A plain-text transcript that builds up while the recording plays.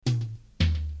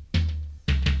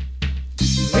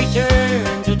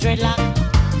dreadlock.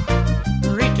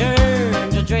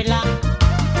 Return to dreadlock.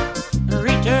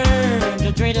 Return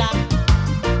to dreadlock.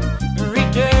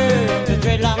 Return to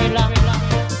dreadlock.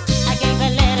 I gave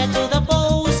a letter to the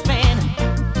postman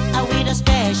with a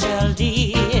special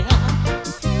deal.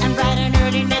 And bright and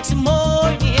early next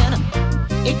morning,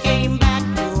 it came back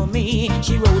to me.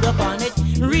 She wrote up on it,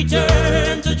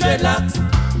 return to dreadlocks.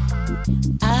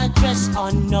 Address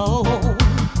unknown.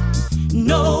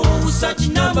 No such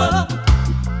number.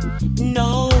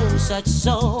 No such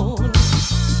zone.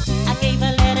 I gave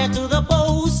a letter to the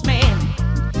postman.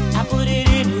 I put it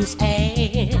in his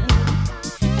hand.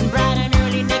 And bright and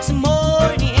early next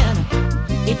morning,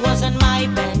 it was on my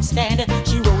bandstand.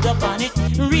 She wrote up on it,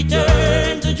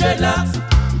 return to dreadlocks.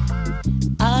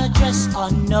 Address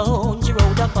unknown. She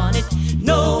wrote up on it,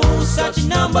 no such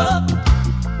number.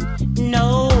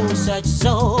 No such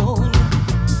zone.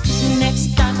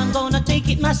 Next time I'm gonna take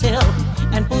it myself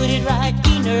and put it right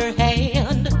in her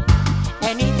hand.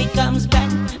 And if it comes back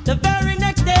the very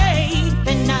next day,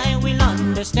 then I will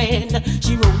understand.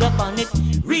 She wrote up on it,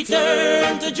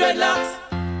 return to dreadlocks.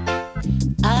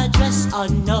 Address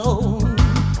unknown.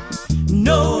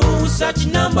 No such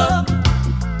number.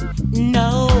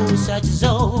 No such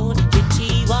zone. She